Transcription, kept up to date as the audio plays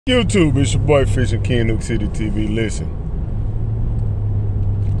YouTube, it's your boy Fishing King, Hook City TV. Listen,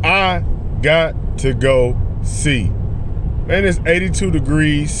 I got to go see. Man, it's 82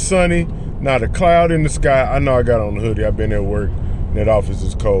 degrees, sunny, not a cloud in the sky. I know I got on the hoodie. I've been at work, and that office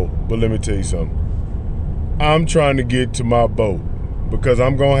is cold. But let me tell you something. I'm trying to get to my boat because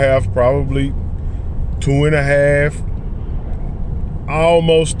I'm going to have probably 2.5,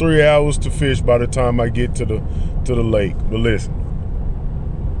 almost 3 hours to fish by the time I get to the lake. But listen.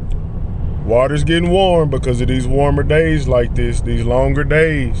 Water's getting warm because of these warmer days like this, these longer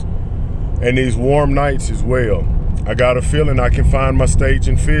days, and these warm nights as well. I got a feeling I can find my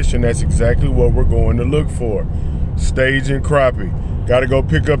staging fish, and that's exactly what we're going to look for. Staging crappie. Got to go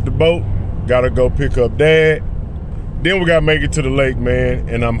pick up the boat. Got to go pick up Dad. Then we got to make it to the lake, man.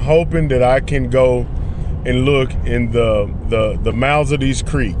 And I'm hoping that I can go and look in the mouths of these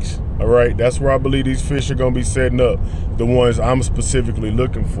creeks. All right, that's where I believe these fish are going to be setting up. The ones I'm specifically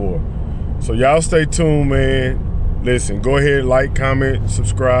looking for. So y'all stay tuned, man. Listen, go ahead, like, comment,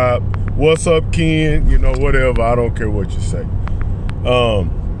 subscribe. What's up, Ken? You know, whatever. I don't care what you say.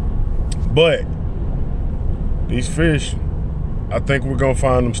 But these fish, I think we're going to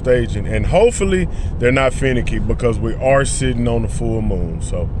find them staging. And hopefully they're not finicky because we are sitting on the full moon.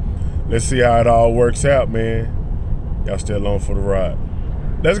 So let's see how it all works out, man. Y'all stay along for the ride.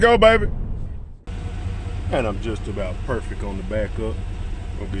 Let's go, baby. And I'm just about perfect on the back up.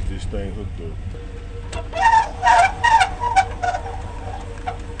 Gonna get this thing hooked up.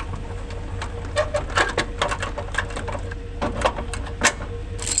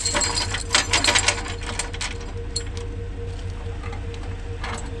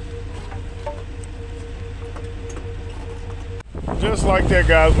 Just like that,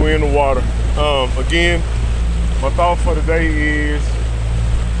 guys, we're in the water. Again, my thought for today is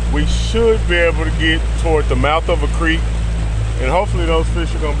we should be able to get toward the mouth of a creek. And hopefully those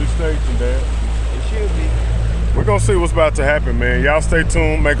fish are gonna be staging, Dad. It should be. We're gonna see what's about to happen, man. Y'all stay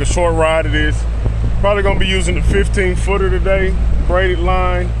tuned, make a short ride of this. Probably gonna be using the 15-footer today, braided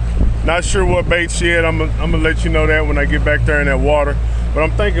line. Not sure what bait yet. I'm gonna let you know that when I get back there in that water. But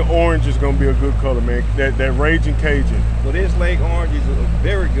I'm thinking orange is gonna be a good color, man. That Raging Cajun. Well, this lake orange is a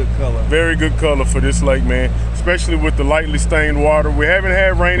very good color. Very good color for this lake, man. Especially with the lightly stained water. We haven't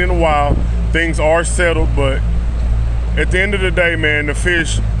had rain in a while. Things are settled, but at the end of the day, man, the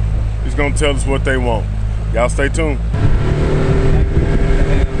fish is gonna tell us what they want. Y'all stay tuned.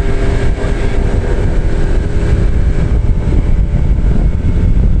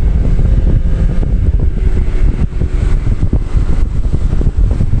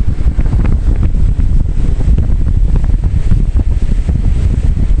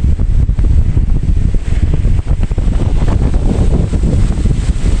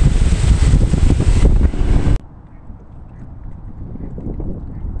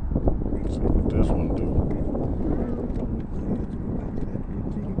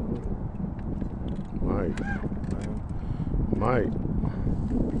 Might.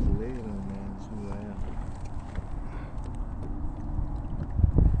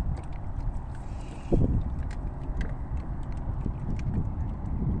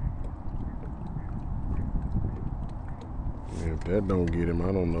 If that don't get him,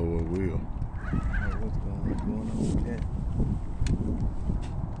 I don't know what will. What's going on with that?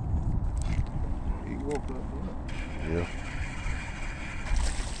 He woke up. Yeah.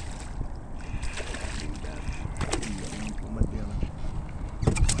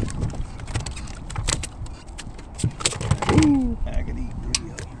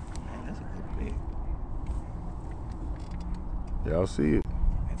 Y'all see it.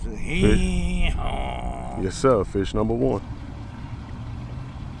 That's a fish. Yes, sir. Fish number one.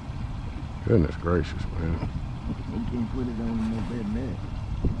 Goodness gracious, man. We can put it on more better than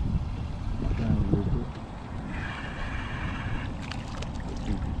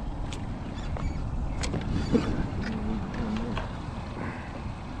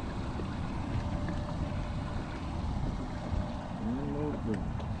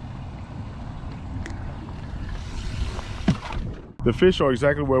The fish are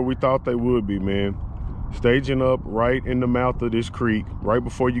exactly where we thought they would be, man. Staging up right in the mouth of this creek, right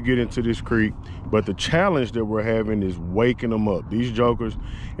before you get into this creek. But the challenge that we're having is waking them up, these jokers.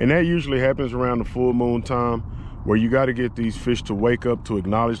 And that usually happens around the full moon time, where you got to get these fish to wake up to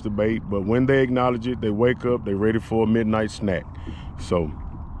acknowledge the bait. But when they acknowledge it, they wake up, they're ready for a midnight snack. So,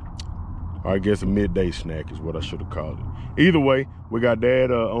 or I guess a midday snack is what I should have called it. Either way, we got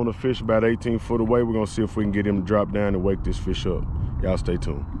Dad on a fish about 18 foot away. We're gonna see if we can get him to drop down and wake this fish up. Y'all stay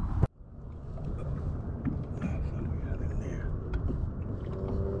tuned.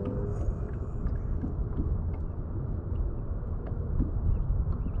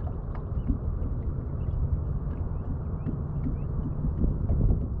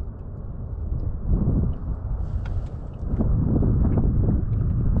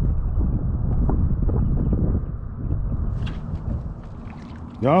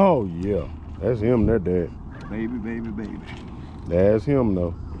 Oh yeah, that's him. That dad. Baby, baby, baby. That's him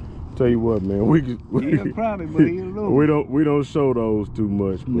though. Tell you what, man, we He's a crappie, but he's a little. we don't show those too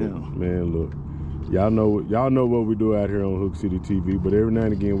much. But No. man, look, y'all know what we do out here on Hook City TV. But every now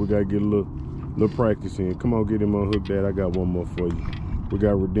and again, we gotta get a little practice in. Come on, get him on Hook, Dad. I got one more for you. We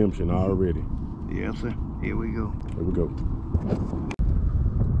got redemption already. Yes, sir. Here we go. Here we go.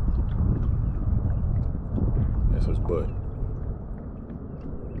 That's his butt.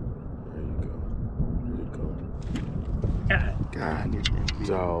 There you go. There you go. God,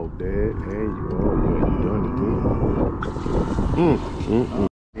 dog, Dad. There you are. Yeah, you done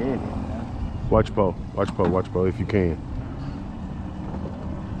again. Watch Poe. Watch Poe. Watch Poe if you can.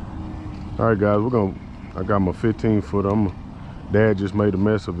 All right, guys. I got my 15-foot. Dad just made a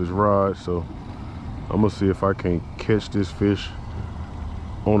mess of his rod, so I'm gonna see if I can catch this fish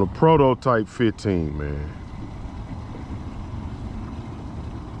on a prototype 15, man.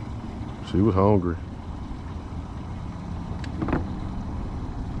 She was hungry.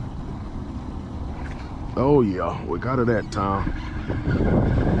 Oh yeah, we got her that time.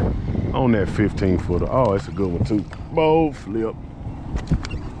 On that 15-footer. Oh, that's a good one too. Bow flip.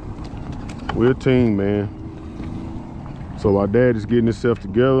 We're a team, man. So our dad is getting himself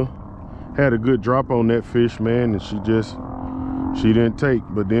together. Had a good drop on that fish, man, and she didn't take.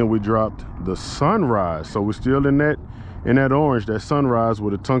 But then we dropped the Sunrise. So we're still in that orange, that Sunrise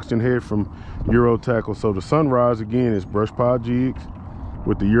with a tungsten head from Euro Tackle. So the Sunrise again is brush pile jigs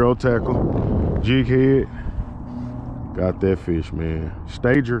with the Euro Tackle jig head. Got that fish, man.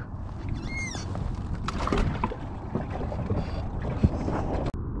 Stager.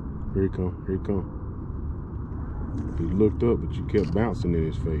 Here he come, here he come. He looked up, but you kept bouncing in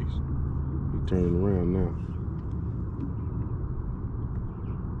his face. He turning around now.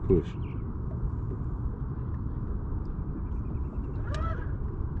 Push.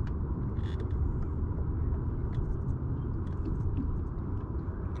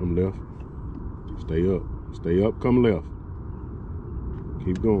 Come left. Stay up. Stay up, come left.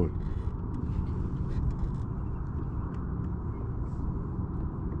 Keep going.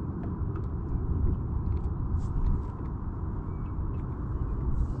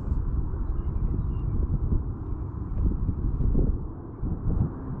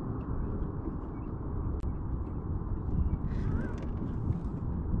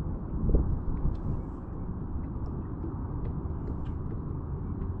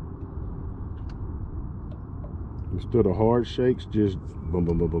 Instead of hard shakes, just boom,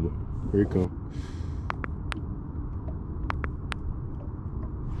 boom, boom, boom, boom. Here he come.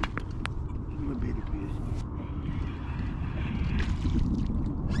 Little bitty fish.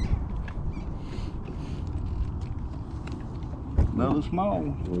 Another small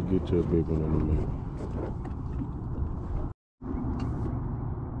one. We'll get you a big one in a minute.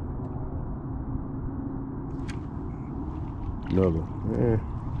 Another.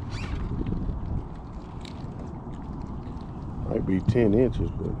 Might be 10 inches,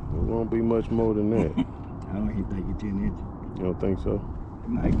 but it won't be much more than that. I don't even think it's 10 inches. You don't think so? It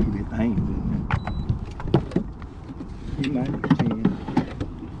might be the thing. It might be 10.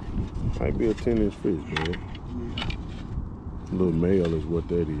 Might be a 10-inch fish, man. Yeah. Little male is what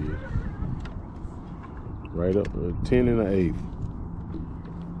that is. Right up, 10 and an eighth.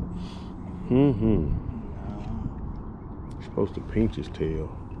 Supposed to pinch his tail.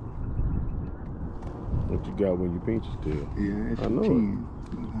 What you got when you pinch his tail? Yeah, it's I know 10.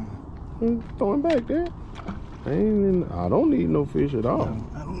 Throw him back there. I don't need no fish at all.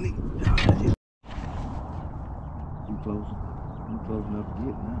 I don't need. You close enough to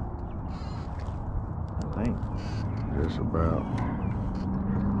get now. I think. Just about.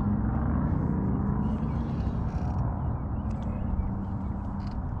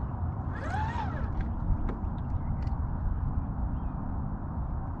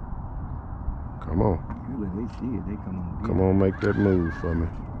 Come on. Really, they see it. They come on. Come on, make that move for me.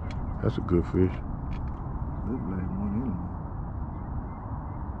 That's a good fish. Look like one anyway.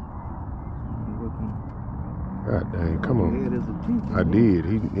 God dang, come on. Yeah, there's a teeth. I did.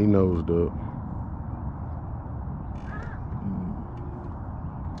 He nosed up.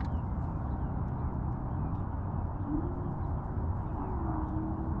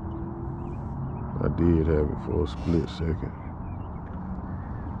 I did have it for a split second.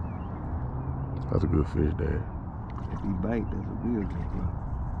 That's a good fish, Dad. If he bite, that's a real good one.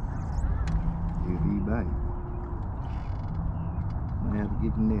 If he bite. I have to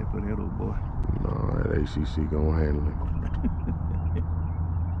get the net for that old boy. No, that ACC gonna handle it.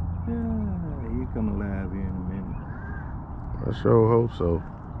 Yeah, he come alive here in a minute. I sure hope so.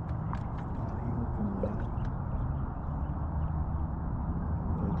 He gonna come alive.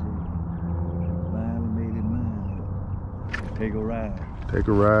 Take a ride. Take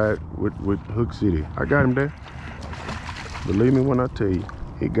a ride with Hook City. I got him there. Believe me when I tell you,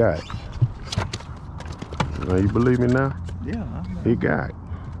 he got it. Now you believe me now? Yeah, he got it.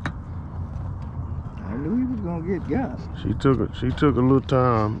 I knew he was gonna get got. She took a little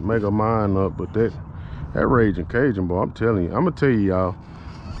time to make her mind up, but that Raging Cajun, boy, I'm telling you, I'm gonna tell you, y'all.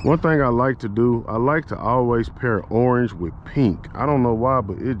 One thing I like to do, I like to always pair orange with pink. I don't know why,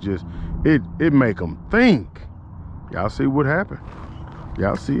 but it make them think. Y'all see what happened?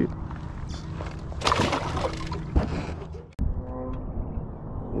 Y'all see it?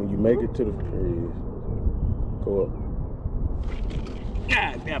 When you make it to the trees, go up.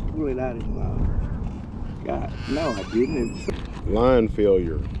 God, I pull it out of his mouth. God, no, I didn't. Line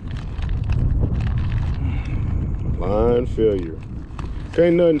failure. Line failure.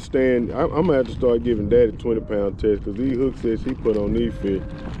 Can't nothing stand. I'm gonna have to start giving Daddy 20-pound tests because these hook sets he put on these fish,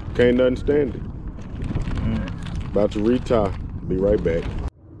 can't nothing stand it. About to retie. Be right back.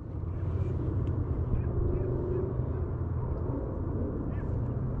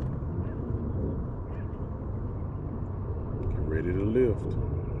 Get ready to lift.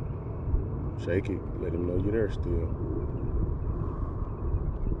 Shake it. Let him know you're there still.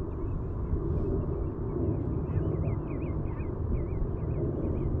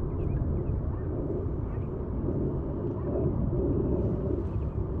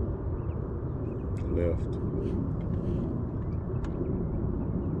 Left.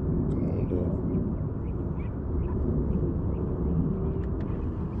 Come on down.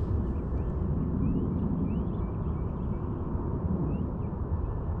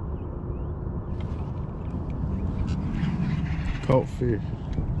 Caught fish.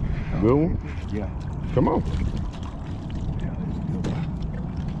 Good one? Yeah. Come on. Yeah, that's good.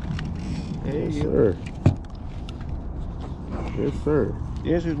 Hey, Yes, sir. Yes, sir.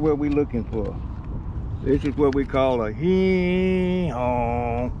 This is what we're looking for. This is what we call a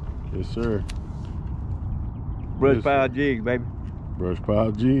hee-haw. Yes, sir. Brush pile jigs, baby. Brush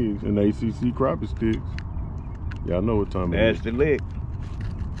pile jigs and ACC crappie sticks. Y'all know what time it is. That's the lick.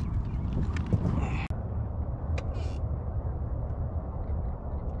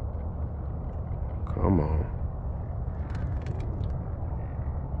 Come on.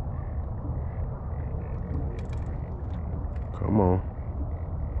 Come on.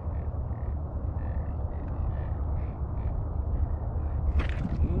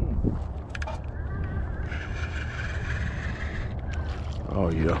 Oh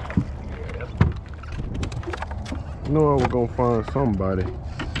yeah. I knew I was gonna find somebody.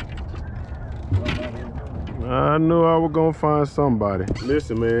 I knew I was gonna find somebody.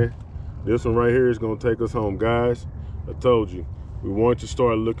 Listen, man, this one right here is gonna take us home, guys. I told you, we want to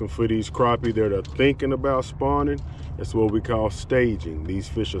start looking for these crappie that are thinking about spawning. That's what we call staging. These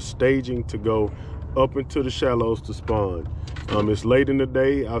fish are staging to go up into the shallows to spawn. It's late in the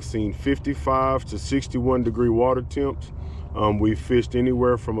day. I've seen 55 to 61 degree water temps. We fished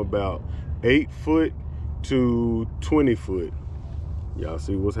anywhere from about 8 foot to 20 foot. Y'all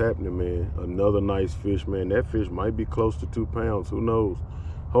see what's happening, man. Another nice fish, man. That fish might be close to 2 pounds. Who knows?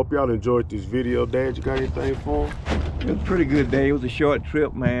 Hope y'all enjoyed this video. Dad, you got anything for him? It was a pretty good day. It was a short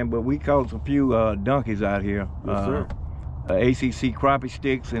trip, man, but we caught a few donkeys out here. Yes, sir. ACC crappie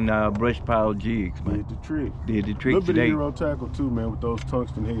sticks and brush pile jigs, man. Did the trick. Did the trick A little bit today. of hero tackle too, man, with those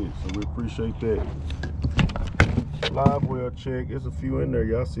tungsten heads. So we appreciate that. Live well check. There's a few in there.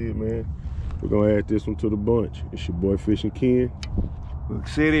 Y'all see it, man. We're gonna add this one to the bunch. It's your boy Fishing Ken. Hook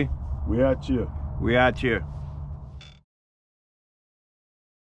City. We out here. We out here.